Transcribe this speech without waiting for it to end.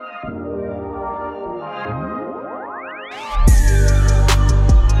Hello,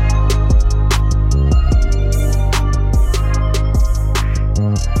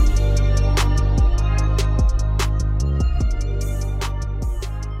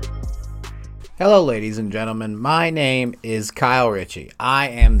 ladies and gentlemen. My name is Kyle Ritchie. I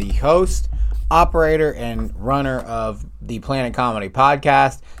am the host, operator, and runner of the Planet Comedy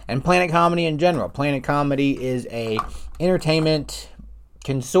podcast and Planet Comedy in general. Planet Comedy is a entertainment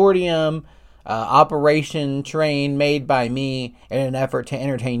consortium operation train made by me in an effort to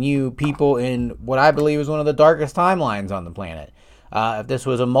entertain you people in what I believe is one of the darkest timelines on the planet. If this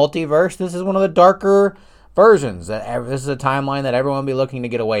was a multiverse, this is one of the darker versions. This is a timeline that everyone will be looking to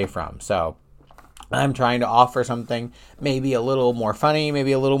get away from. So I'm trying to offer something maybe a little more funny,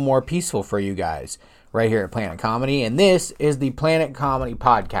 maybe a little more peaceful for you guys right here at Planet Comedy. And this is the Planet Comedy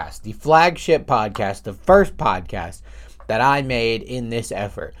podcast, the flagship podcast, the first podcast that I made in this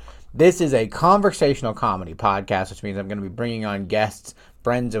effort. This is a conversational comedy podcast, which means I'm going to be bringing on guests,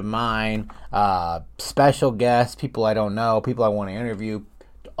 friends of mine, special guests, people I don't know, people I want to interview,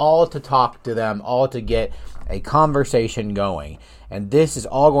 all to talk to them, all to get a conversation going. And this is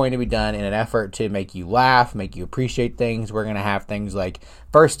all going to be done in an effort to make you laugh, make you appreciate things. We're going to have things like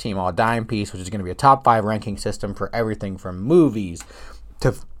First Team All Dime Piece, which is going to be a top 5 ranking system for everything from movies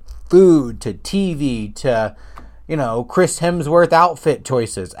to food to TV to, Chris Hemsworth outfit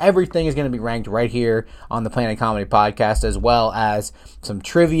choices. Everything is going to be ranked right here on the Planet Comedy podcast, as well as some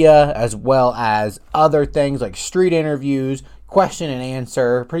trivia, as well as other things like street interviews, question and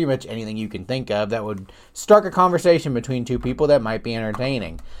answer, pretty much anything you can think of that would start a conversation between two people that might be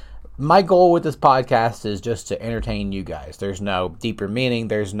entertaining. My goal with this podcast is just to entertain you guys. There's no deeper meaning.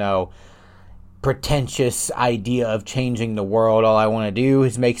 There's no pretentious idea of changing the world. All I want to do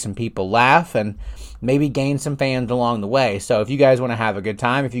is make some people laugh and maybe gain some fans along the way. So if you guys want to have a good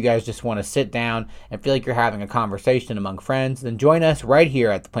time, if you guys just want to sit down and feel like you're having a conversation among friends, then join us right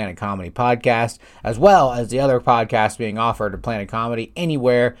here at the Planet Comedy podcast, as well as the other podcasts being offered at Planet Comedy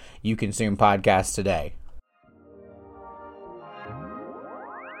anywhere you consume podcasts today.